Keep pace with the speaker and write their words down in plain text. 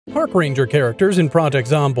Park ranger characters in Project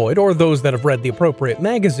Zomboid, or those that have read the appropriate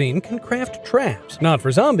magazine, can craft traps, not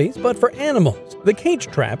for zombies, but for animals. The cage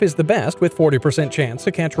trap is the best, with 40% chance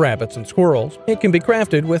to catch rabbits and squirrels. It can be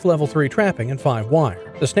crafted with level 3 trapping and 5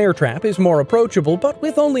 wire. The snare trap is more approachable, but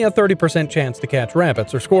with only a 30% chance to catch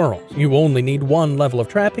rabbits or squirrels. You only need 1 level of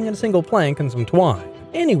trapping and a single plank and some twine.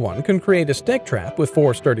 Anyone can create a stick trap with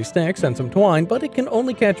 4 sturdy sticks and some twine, but it can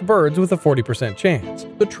only catch birds with a 40% chance.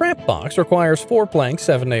 The trap box requires 4 planks,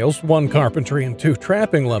 7 nails, 1 carpentry, and 2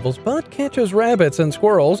 trapping levels, but catches rabbits and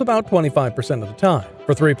squirrels about 25% of the time.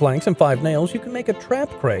 For 3 planks and 5 nails, you can make a trap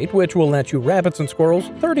crate, which will net you rabbits and squirrels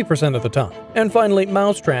 30% of the time. And finally,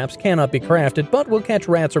 mouse traps cannot be crafted, but will catch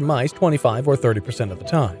rats or mice 25 or 30% of the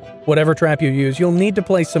time. Whatever trap you use, you'll need to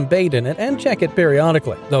place some bait in it and check it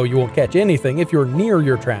periodically, though you won't catch anything if you're near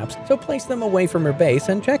your traps, so place them away from your base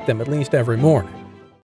and check them at least every morning.